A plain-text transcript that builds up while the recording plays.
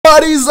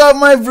What is up,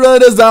 my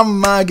brothers?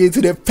 I'm Mackie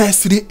to the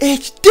Pes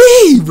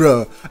HD,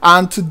 bro.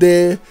 And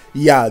today,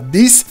 yeah,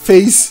 this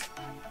phase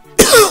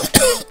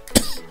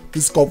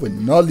this cup will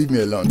not leave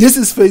me alone. This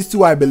is phase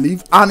 2, I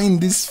believe, and in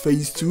this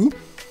phase 2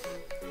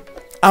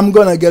 I'm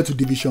gonna get to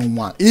division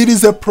 1. It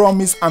is a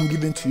promise I'm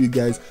giving to you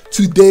guys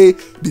today,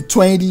 the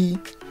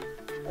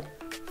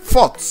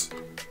 24th,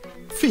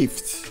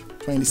 5th,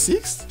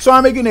 26th. So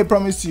I'm making a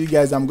promise to you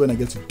guys. I'm gonna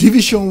get to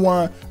division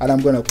 1 and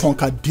I'm gonna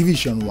conquer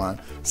division 1.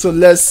 So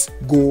let's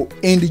go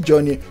in the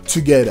journey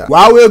together.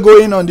 While we're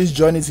going on this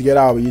journey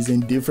together, I'll be using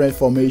different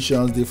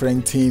formations,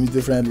 different teams,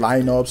 different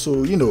lineups.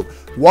 So you know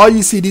what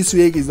you see this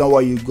week is not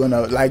what you're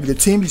gonna like. The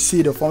team you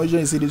see, the formation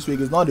you see this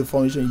week is not the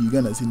formation you're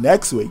gonna see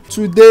next week.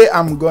 Today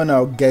I'm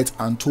gonna get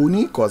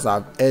Antony because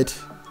I've heard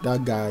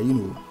that guy, you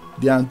know,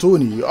 the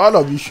Antony. All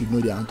of you should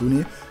know the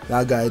Antony.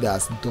 That guy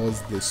that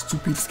does the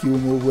stupid skill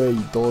move where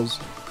he does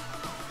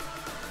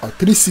a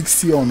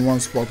 360 on one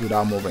spot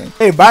without moving.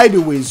 Hey, by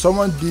the way,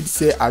 someone did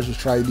say I should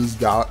try this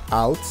guy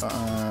out.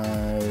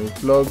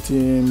 Club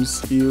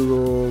teams,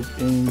 Europe,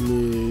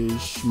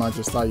 English,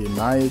 Manchester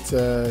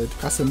United,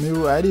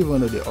 Casemiro. I didn't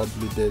even know they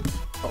uploaded.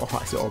 Oh,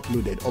 I said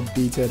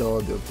updated all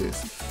of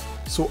this.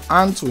 So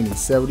Antony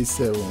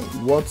 77,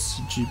 what's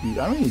GP?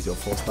 I mean, he's your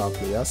 4-star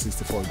player,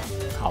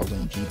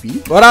 64,000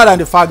 GP. But other than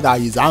the fact that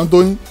he's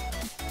Antony,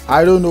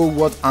 I don't know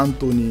what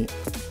Antony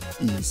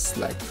is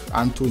like.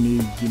 Antony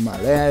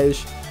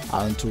Guimaraes,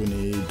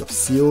 Antony da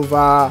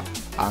Silva,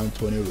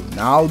 Antony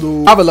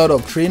Ronaldo. I have a lot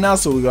of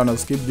trainers, so we're gonna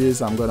skip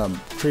this. I'm gonna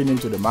train him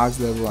to the max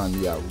level, and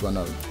yeah, we're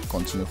gonna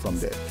continue from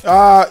there.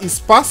 His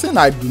passing,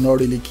 I do not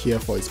really care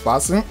for his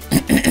passing.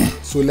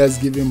 So let's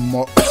give him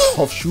more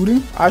of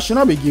shooting. I should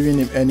not be giving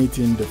him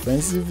anything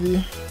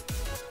defensively,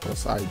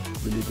 because I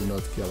really do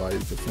not care about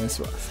his defense.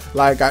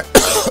 Like I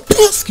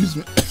excuse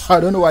me,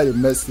 I don't know why they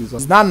messed this up.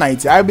 It's not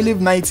 90. I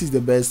believe 90 is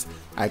the best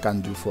I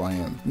can do for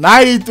him.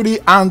 93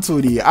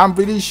 Antony. I'm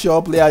pretty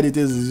sure player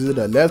details is using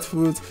the left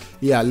foot.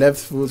 Yeah, left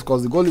foot,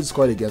 because the goal he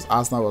scored against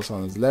Arsenal was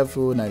on his left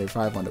foot.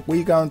 95 on the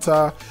quick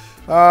counter.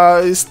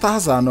 His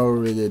stats are not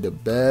really the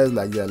best.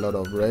 Like there are a lot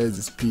of reds.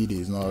 The speed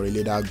is not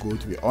really that good,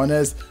 to be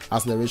honest.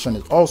 Acceleration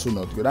is also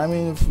not good. I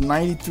mean, if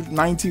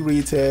 90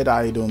 rated,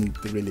 I don't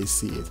really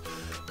see it.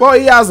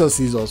 But he has a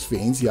scissors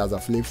feint, he has a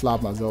flip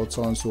flap as well,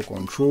 turn, so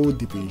control,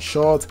 deep in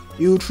shot,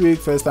 heel trick,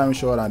 first time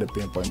shot, and the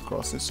pinpoint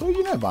crossing. So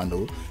you never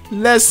know.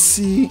 Let's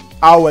see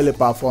how well he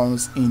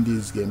performs in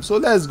this game. So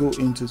let's go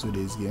into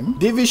today's game.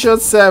 Division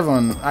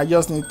 7. I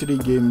just need 3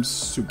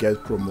 games to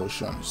get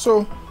promotion.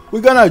 So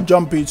we're gonna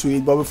jump into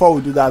it, but before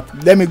we do that,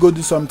 let me go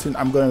do something.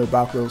 I'm gonna be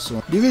back real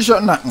soon.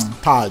 Division 9,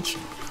 Taj.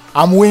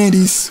 I'm winning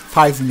this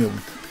 5-0.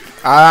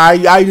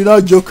 I do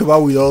not joke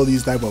about with all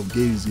these type of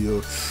games, you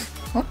know.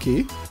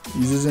 Okay,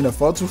 he's using a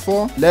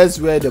 4-2-4. Let's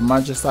wear the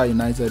Manchester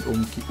United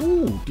home kit.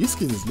 Ooh, this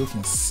kid is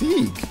looking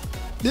sick.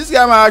 This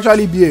guy might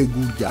actually be a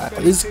good guy.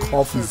 This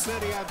cough is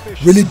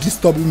really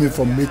disturbing me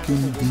from making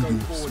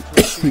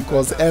videos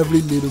because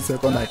every little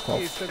second I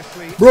cough.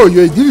 Bro,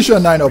 you're a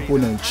Division 9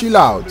 opponent. Chill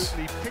out.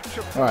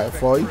 Alright,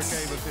 for it,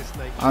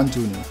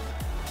 Antony.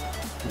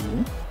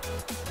 Ooh.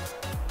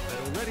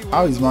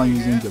 How is man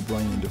using De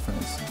Bruyne in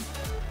defense?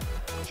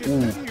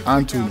 Ooh,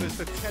 Antony.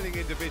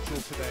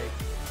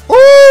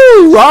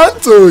 Ooh,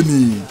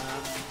 Antony!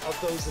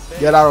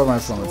 Get out of my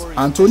front.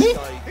 Antony?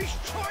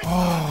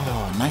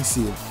 Oh, nice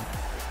save.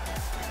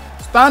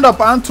 Stand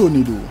up,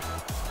 Antony, though.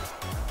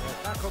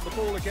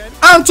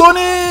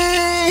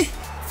 Antony!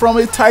 From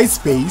a tight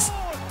space,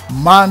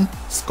 man.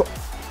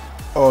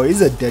 Oh,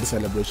 he's a dead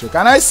celebration.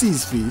 Can I see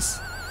his face?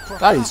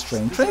 That is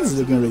Trent. Trent is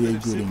looking really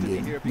good in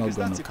game. Not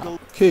gonna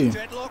count. Okay,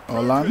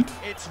 Holland.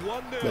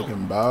 Let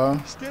him bow.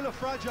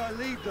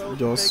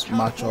 Just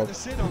match up.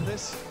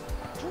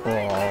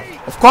 Oh,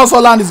 of course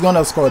Holland is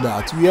gonna score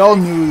that. We all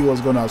knew he was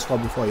gonna score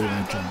before he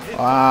even jumped.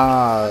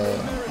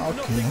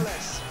 Okay.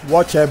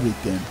 Watch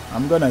everything.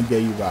 I'm gonna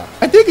get you back.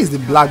 I think it's the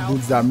black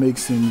boots that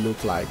makes him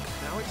look like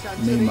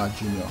Neymar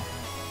Jr.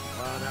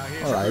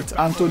 Alright,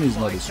 Antony is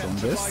not the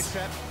strongest.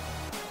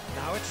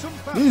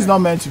 This is not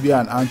meant to be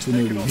an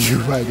Antony review,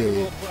 by the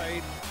way.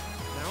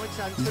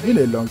 It's been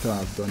a long time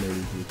I've done a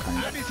review,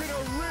 kind of.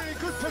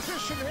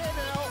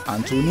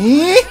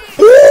 Antony!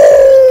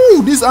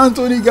 Ooh, this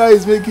Antony guy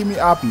is making me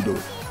happy though.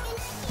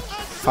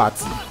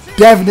 Fatty.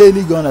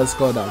 Definitely gonna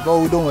score that. But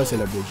we don't want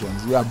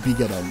celebrations. We are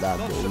bigger than that,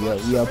 bro.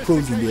 We are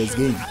pros in this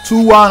game.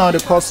 2-1 on the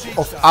cusp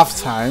of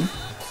halftime.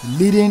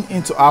 Leading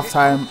into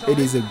halftime, it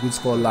is a good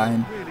score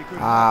line.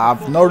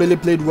 I've not really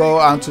played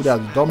well. Antony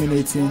has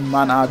dominating.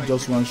 Man had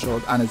just one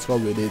shot and it's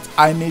scored with it.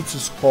 I need to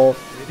score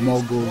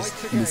more goals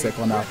in the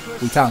second half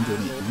with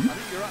Antony.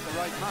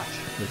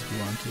 Let's go,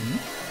 Antony.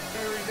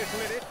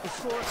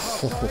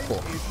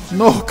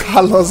 No,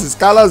 Carlos is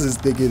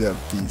taking a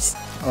piece.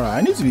 Alright,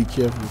 I need to be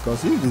careful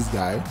because if this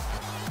guy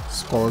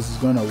scores, he's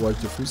gonna watch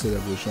the full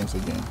celebrations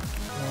again.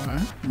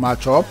 Alright,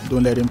 match up.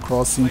 Don't let him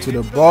cross into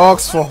the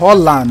box for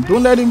Holland.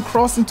 Don't let him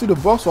cross into the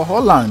box for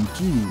Holland.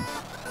 Gee.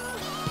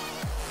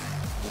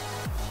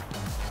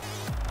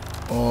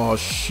 Oh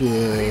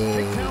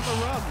shit.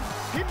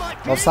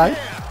 Offside?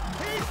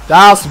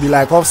 That has to be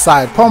like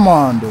offside. Come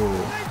on,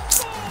 though.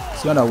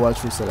 It's gonna watch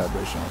full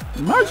celebration.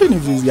 Imagine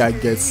if this guy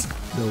gets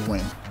the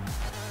win.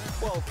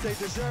 Well, they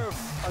deserve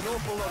an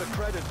awful lot of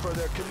credit for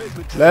their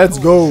commitment to Let's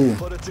go.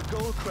 But it's a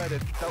goal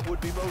credit that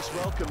would be most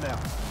welcome now.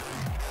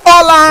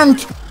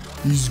 Holland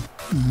is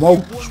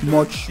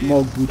much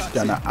more good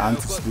than I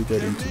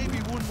anticipated him to be. Maybe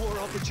one more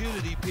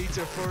opportunity,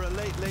 Peter, for a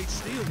late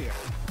steal here.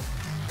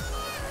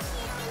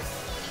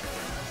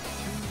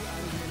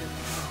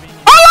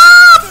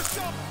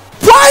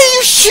 Why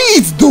you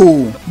shit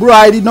though? Bro,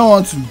 I did not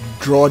want to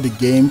draw the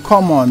game.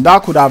 Come on,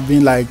 that could have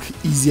been like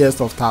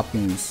easiest of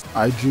tappings.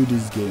 I drew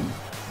this game.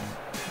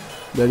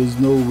 There is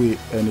no way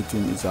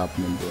anything is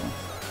happening, bro.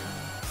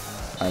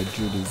 I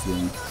drew this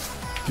game.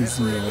 Piss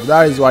me off.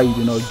 That is why you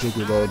do not joke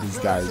with all these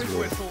guys,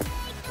 bro.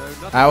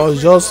 I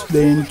was just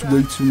playing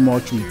way too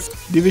much with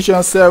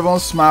Division 7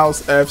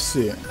 Smiles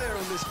FC.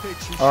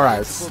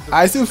 Alright,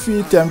 I still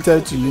feel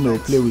tempted to, you know,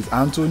 play with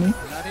Antony.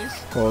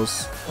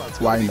 Because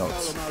why not?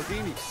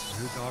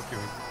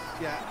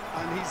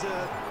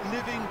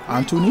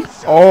 Antony?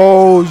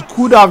 Oh, it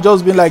could have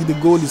just been like the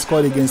goal he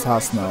scored against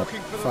Arsenal.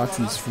 Fact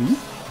is free.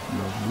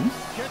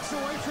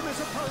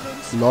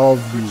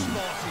 Lovely.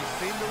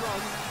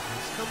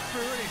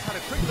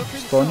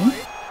 Stunning.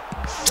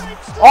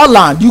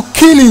 Holland, you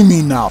killing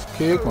me now.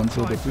 Okay,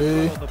 control the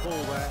play.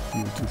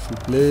 Beautiful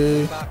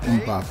play.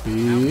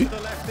 Mbappe.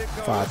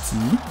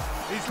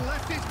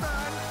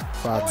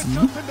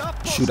 Fati.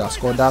 Should have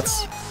scored that.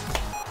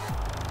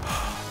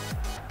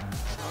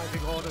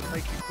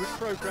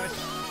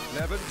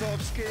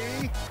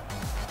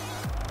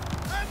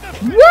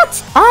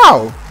 What?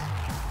 Ow!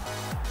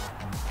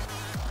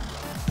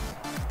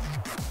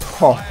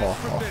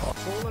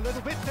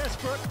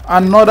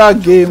 Another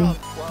game.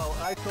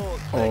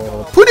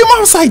 Oh, put him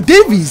outside,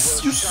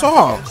 Davis. You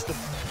suck.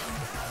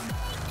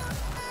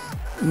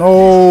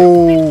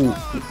 No.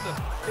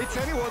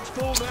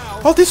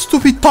 All these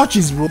stupid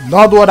touches, bro.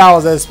 Not what I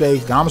was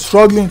expecting. I'm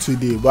struggling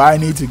today, but I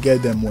need to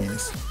get them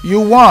wins.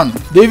 You won.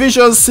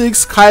 Division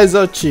 6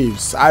 Kaiser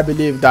Chiefs. I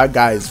believe that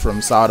guy is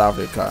from South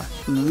Africa.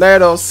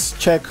 Let us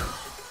check.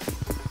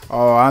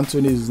 Oh,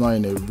 Antony is not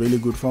in a really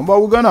good form, but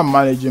we're gonna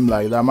manage him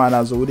like that. Man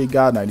has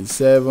Odegaard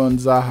 97,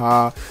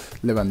 Zaha,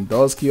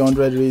 Lewandowski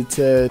 100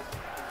 rated.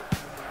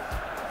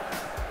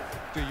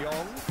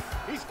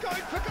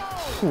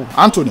 Ooh,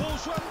 Antony.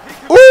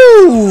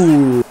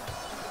 Ooh.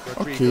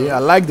 Okay, I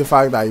like the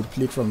fact that he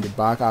played from the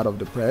back out of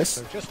the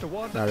press.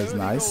 That is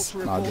nice.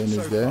 Now then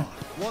is there.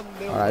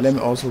 Alright, let me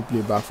also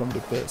play back from the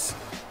press.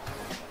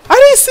 I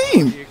didn't see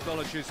him.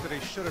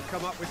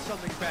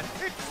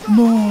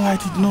 No, I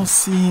did not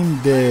see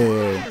him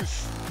there.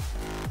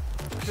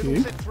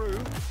 Okay.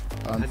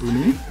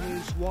 Antony.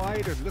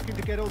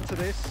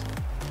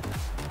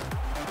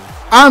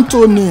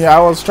 Antony, I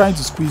was trying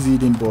to squeeze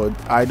it in, but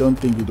I don't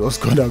think it was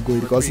gonna go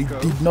because he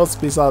did not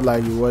space out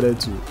like he wanted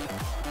to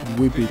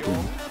whip it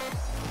in.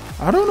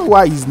 I don't know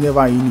why he's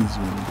never in his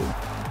window.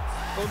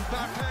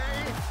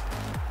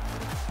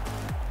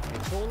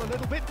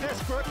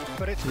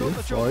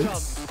 Okay,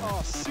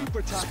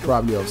 it's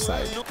probably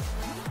offside.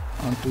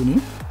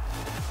 Antony.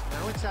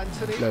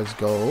 Let's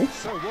go.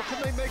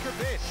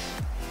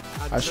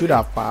 I should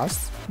have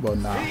passed, but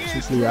now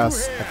 2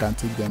 players, I can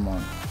take them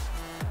on.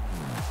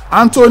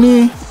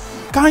 Antony,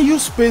 can you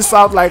space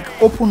out, like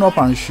open up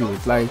and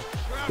shoot? Like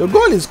the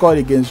goal is scored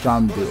against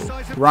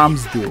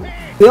Ramsdale.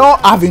 They all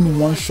having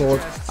one shot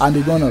and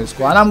they're gonna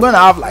score, and I'm gonna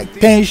have like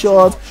 10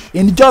 shots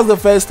in just the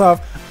first half,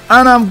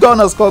 and I'm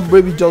gonna score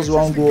maybe just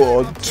 1 goal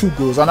or 2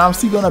 goals, and I'm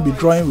still gonna be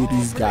drawing with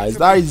these guys.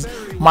 That is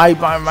my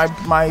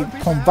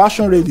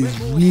conversion rate is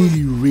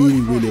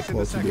really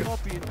poor today.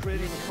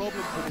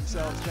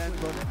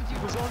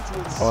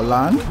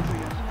 Holland.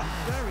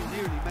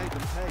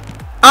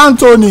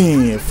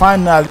 Antony,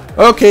 finally.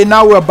 Okay,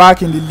 now we're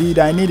back in the lead.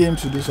 I need him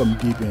to do some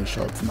deep in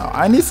shots now.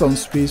 I need some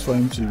space for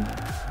him to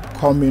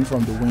come in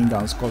from the wing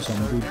and score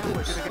some good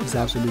goals. He's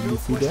absolutely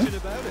free there.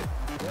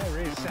 There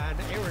is an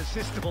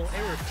irresistible,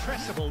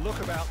 irrepressible look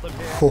about them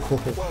here.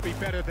 Well, be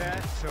better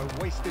there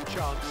to wasted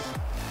chance.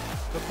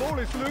 The ball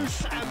is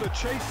loose and the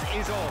chase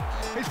is on.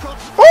 He's got.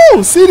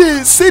 Oh,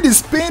 see the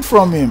spin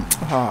from him.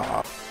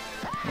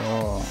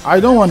 Oh, I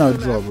don't want to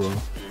draw, bro.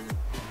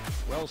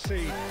 Well,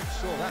 see,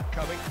 saw that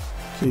coming.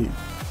 Okay.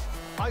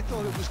 I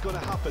thought it was going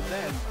to happen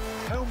then.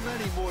 How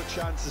many more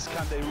chances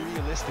can they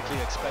realistically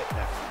expect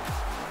now?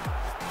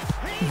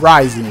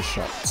 Rising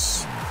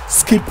shots.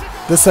 Skip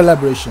the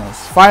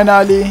celebrations.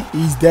 Finally,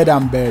 he's dead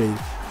and buried.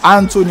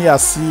 Antony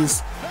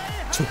assists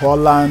to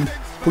Holland.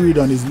 Put it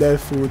on his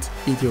left foot.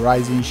 Hit a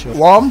rising shot.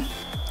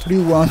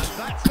 3-1.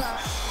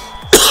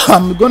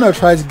 I'm gonna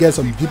try to get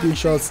some deep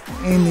shots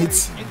in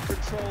it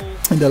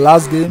in the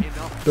last game.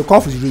 The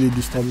cough is really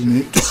disturbing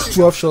me.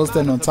 12 shots,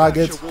 10 on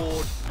target.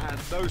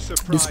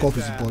 This cough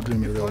is bothering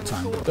me real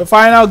time. The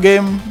final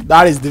game,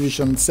 that is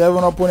Division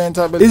 7 opponent.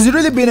 It's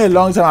really been a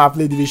long time I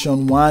played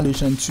Division 1,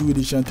 Division 2,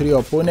 Division 3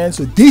 opponents.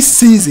 So this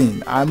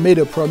season, I made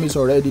a promise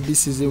already. This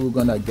season, we're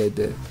gonna get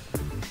there.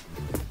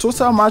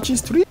 Total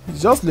matches 3.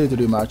 It's just late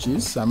 3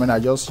 matches. I mean, I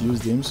just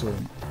used them, so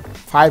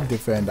 5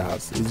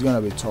 defenders. It's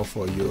gonna be tough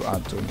for you,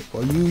 Antony.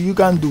 But you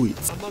can do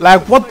it.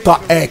 Like, what the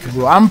heck,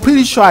 bro? I'm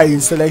pretty sure I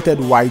selected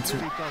white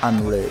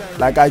and red.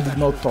 Like, I did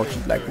not touch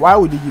it. Like, why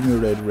would you give me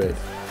red?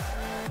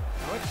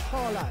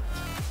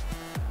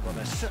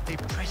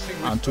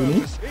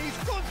 Antony.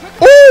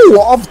 Oh,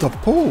 off the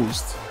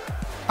post.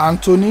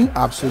 Antony,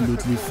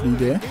 absolutely free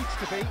there.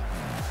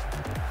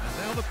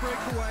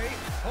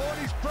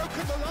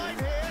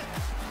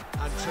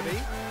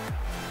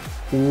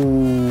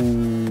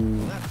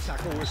 Ooh.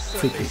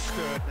 Take it.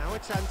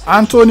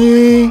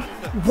 Antony.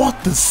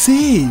 What the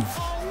save?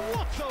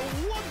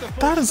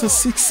 That is a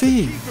 6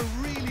 save.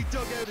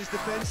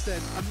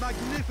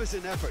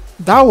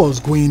 That was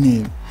going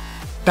in.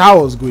 That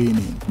was going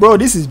in. Bro,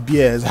 this is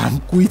BS. I'm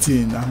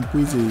quitting.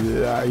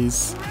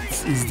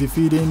 It's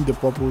defeating the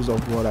purpose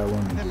of what I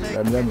want to do.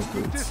 Let me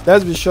quit.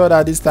 Let's be sure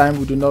that this time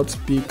we do not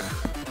pick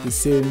the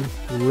same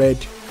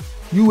red.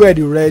 You wear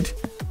the red,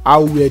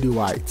 I'll wear the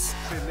white.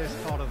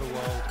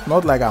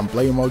 Not like I'm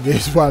playing more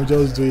games, but I'm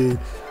just doing.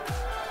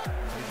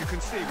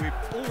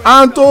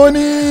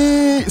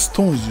 Antony!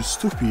 Stones, you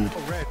stupid.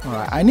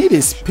 Alright, I need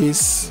a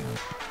space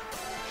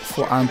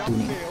for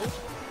Antony.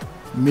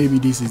 Maybe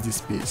this is the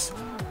space.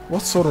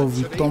 What sort of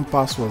return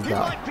pass was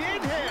that?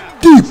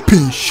 Deep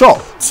in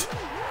shot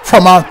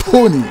from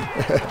Antony.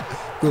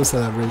 Good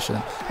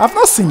celebration. I've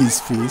not seen his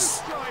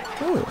face.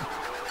 Oh,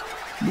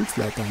 looks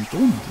like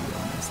Antony, to be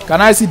honest. Can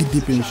I see the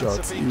deep in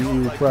shot? He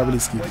will probably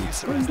skip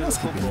it. Oh, he's not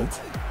skipping it.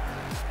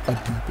 A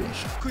deep in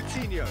shot.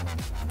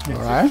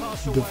 Alright,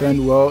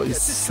 defend well.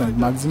 It's St.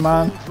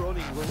 Maximan.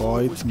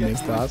 Void,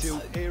 missed that.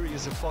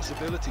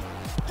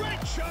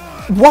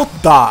 What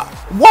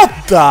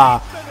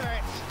the?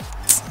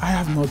 I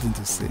have nothing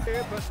to say.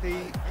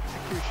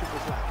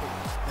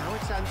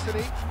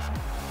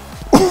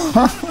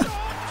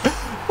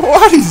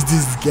 What is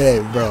this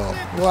game, bro?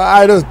 Well,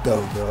 I don't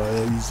know, bro.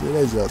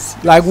 Let's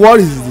just like, what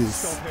is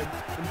this?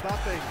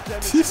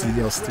 This is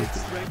just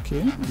stupid.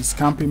 Okay, he's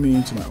camping me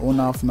into my own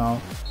half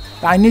now.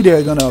 I knew they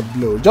were gonna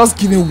blow. Just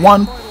give me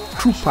one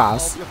true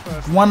pass,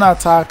 one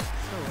attack,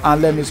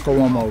 and let me score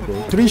one more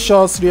goal. 3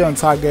 shots, 3 on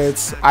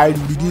targets. I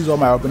reduce all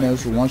my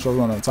opponents to 1 shot,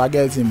 1 on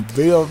targets in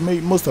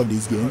most of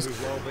these games.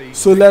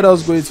 So let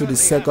us go into the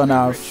second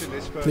half,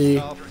 play,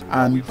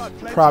 and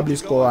probably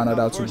score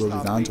another 2 goals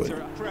with Antony.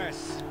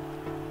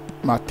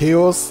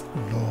 Mateos,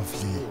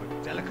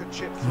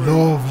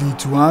 lovely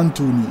to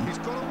Antony.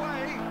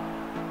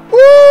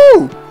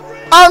 Woo!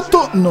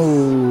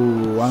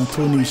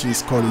 Antony, she's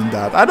scoring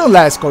that. I don't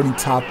like scoring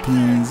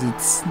tap-ins.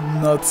 It's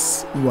not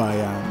who I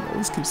am.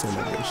 Let's keep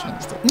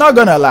celebrations. Not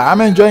gonna lie, I'm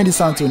enjoying this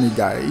Antony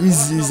guy.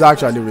 He's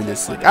actually really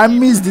sick. I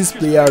miss these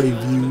player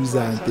reviews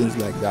and things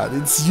like that.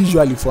 It's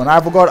usually fun. I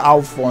forgot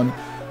how fun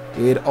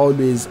it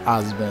always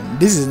has been.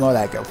 This is not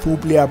like a full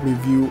player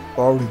preview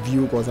or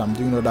review because I'm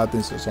doing other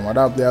things for some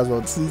other players,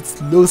 but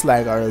it looks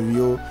like a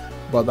review.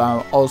 But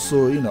I'm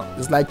also, you know,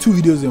 it's like 2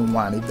 videos in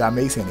one, if that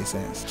makes any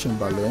sense.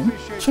 Chamberlain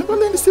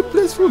still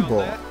plays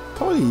football.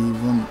 Thought he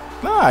even,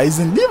 he's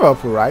in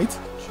Liverpool, right?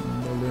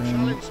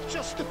 Chamberlain,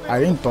 I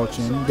didn't touch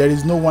him. There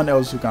is no one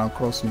else who can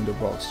cross me in the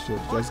box, so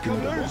just give me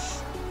the ball.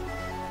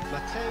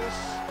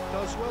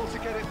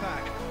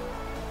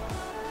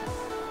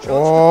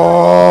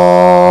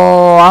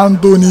 Oh,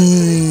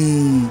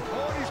 Antony!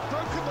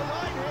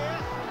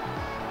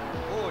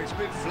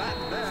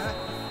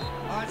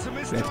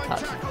 Red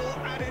card.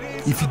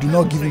 If you do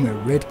not give him a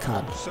red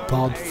card,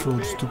 bad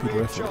fraud, stupid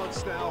referee.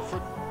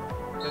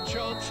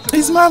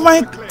 It's my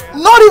mind.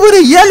 Not even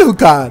a yellow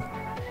card.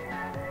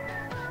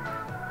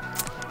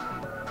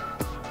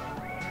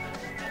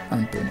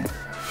 Antony.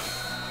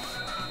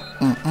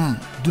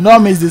 Do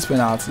not miss this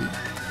penalty.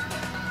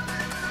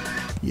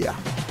 Yeah.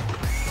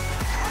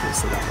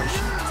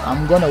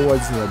 I'm gonna watch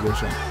the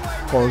celebration.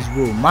 Cause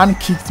bro, man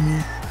kicked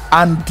me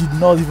and did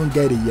not even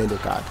get a yellow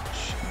card.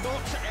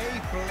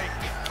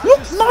 Look,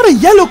 not a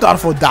yellow card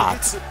for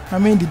that. I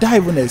mean, did I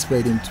even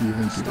expect him to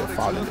even give a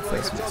foul in the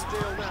first place?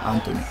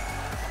 Antony.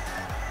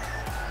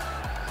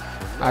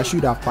 I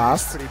should have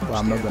passed, but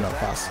I'm not gonna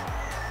pass.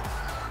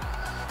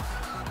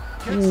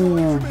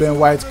 Ooh, Ben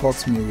White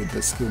caught me with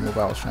the skill move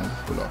I was trying to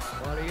pull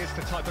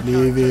off.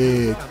 Leave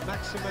it.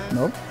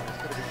 Nope.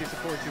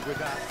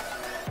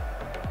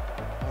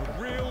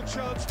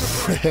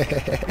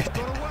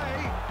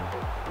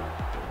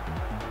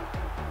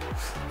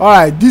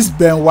 Alright, this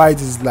Ben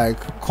White is like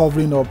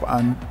covering up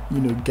and, you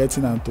know,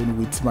 getting Antony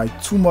with my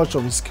too much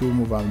of a skill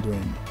move I'm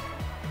doing.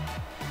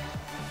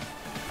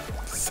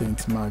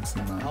 St.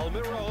 Maximan.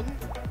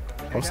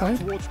 Offside?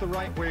 Towards the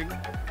right wing.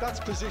 That's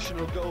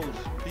positional goals.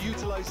 The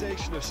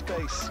utilization of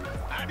space.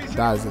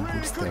 That is a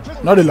good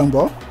step. Not a long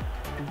ball.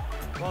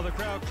 Well, the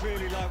crowd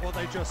clearly like what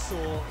they just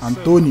saw.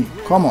 Antony,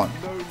 come on.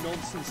 No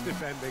nonsense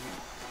defending.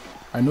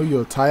 I know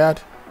you're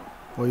tired,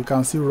 but you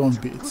can still run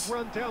bits.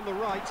 Run down the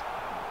right.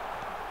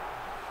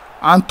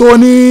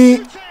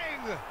 Antony.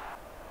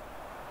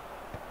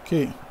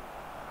 Okay.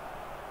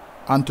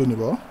 Antony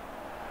ball.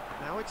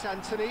 it's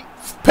Antony.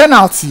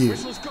 Penalty.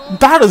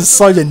 That is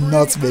such a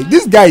nutmeg.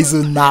 This guy is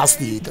so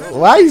nasty though.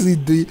 Why is he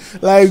doing,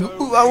 like,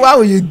 why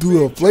would you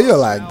do a player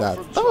like that?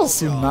 That was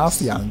so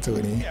nasty,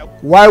 Antony.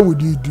 Why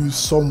would you do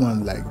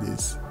someone like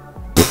this?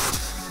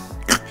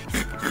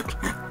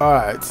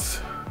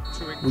 Alright,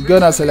 we're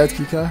gonna select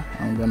kicker.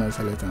 I'm gonna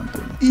select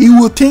Antony. He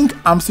will think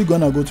I'm still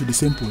gonna go to the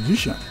same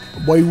position,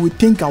 but he will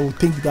think I will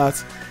think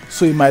that,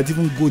 so he might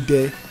even go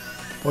there,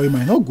 or he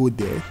might not go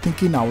there,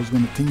 thinking I was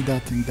gonna think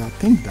that he's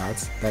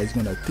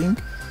gonna think,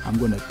 I'm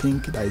gonna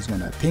think that he's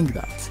gonna think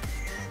that.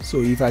 So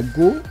if I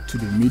go to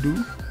the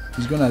middle,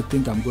 he's gonna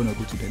think I'm gonna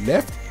go to the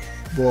left,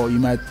 but he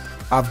might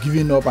have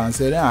given up and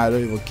said, I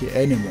don't even care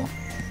anymore.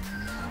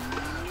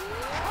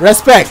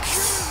 Respect.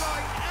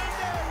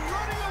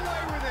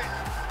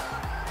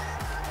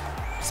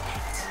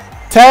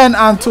 10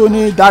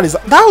 Antony, that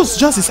was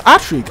just his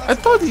hat-trick. I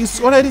thought he's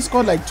already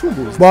scored like 2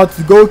 goals. But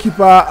the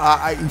goalkeeper,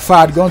 if I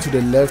had gone to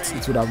the left,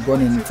 it would have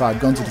gone in. If I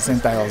had gone to the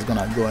center, I was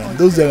gonna go in.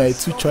 Those were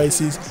 2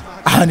 choices,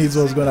 and it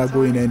was gonna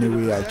go in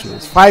anyway. I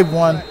chose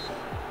 5-1.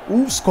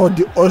 Who scored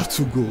the other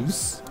 2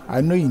 goals? I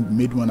know he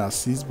made 1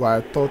 assist, but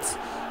I thought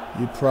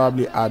he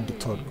probably had the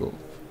 3rd goal,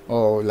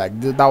 or like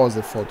that was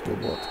the 4th goal.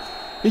 But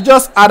he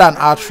just had an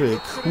hat-trick.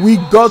 We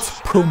got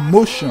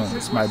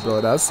promotions, my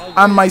brothers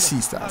and my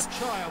sisters.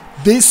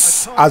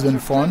 This has been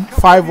fun.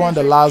 5-1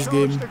 the last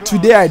game.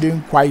 Today I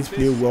didn't quite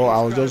play well.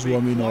 I was just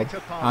warming up,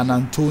 and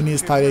Antony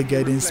started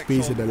getting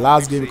space in the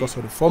last game because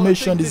of the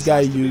formation this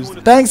guy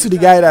used. Thanks to the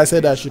guy that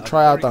said I should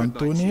try out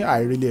Antony. I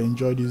really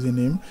enjoyed using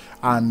him,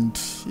 and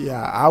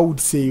yeah, I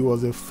would say he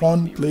was a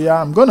fun player.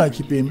 I'm gonna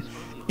keep him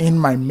in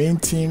my main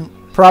team,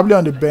 probably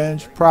on the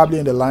bench, probably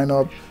in the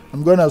lineup.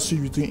 I'm gonna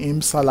switch between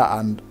him, Salah,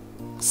 and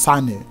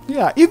Sane.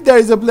 Yeah, if there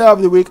is a player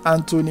of the week,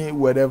 Antony,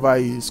 wherever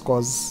he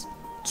scores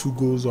 2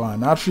 goals or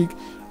an hat-trick,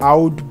 I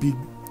would be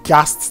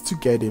gassed to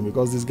get him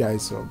because this guy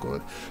is so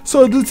good.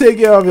 So do take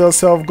care of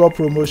yourself. Got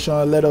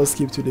promotion. Let us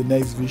skip to the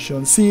next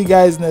division. See you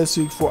guys next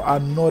week for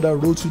another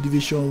Road to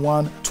Division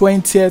 1,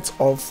 20th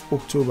of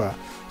October.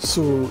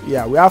 So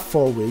yeah, we have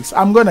 4 weeks.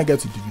 I'm gonna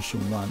get to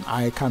Division 1.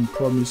 I can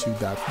promise you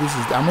that.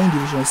 I'm in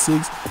Division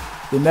 6.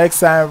 The next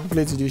time I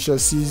play to Division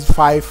 6,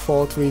 5,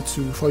 4, 3,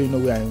 2, before you know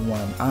we are in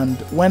 1. And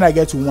when I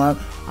get to 1,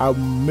 I'll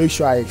make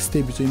sure I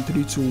stay between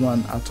 3, 2,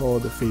 1 at all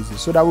the phases,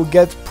 so that we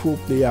get pro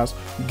players,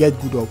 we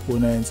get good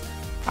opponents.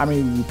 I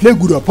mean, we play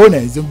good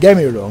opponents, don't get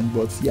me wrong,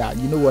 but yeah,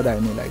 you know what I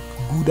mean, like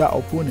gooder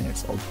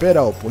opponents or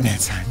better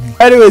opponents. I mean.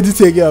 Anyway, do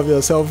take care of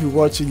yourself. If you're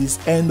watching this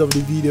end of the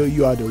video,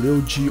 you are the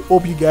real G.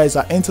 Hope you guys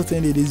are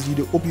entertained in this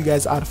video. Hope you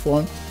guys had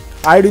fun.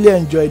 I really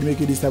enjoyed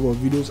making this type of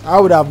videos. I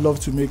would have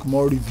loved to make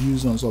more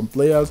reviews on some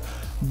players,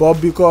 but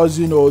because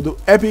you know the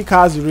epic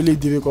cards is really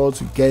difficult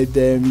to get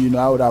them, you know,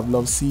 I would have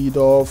loved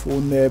Seedorf,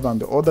 Oneb, and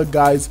the other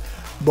guys,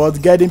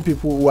 but getting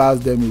people who has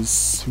them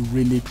is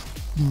really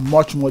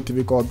much more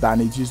difficult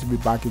than it used to be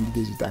back in the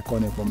days with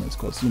iconic moments,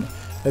 because you know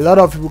a lot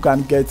of people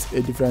can get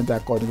a different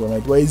iconic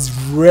moment, but it's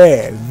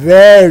rare,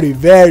 very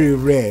very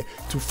rare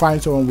to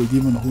find someone with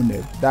even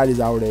Oneb. That is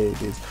how rare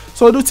it is.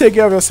 So do take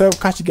care of yourself.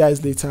 Catch you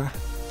guys later.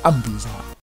 I'm busy.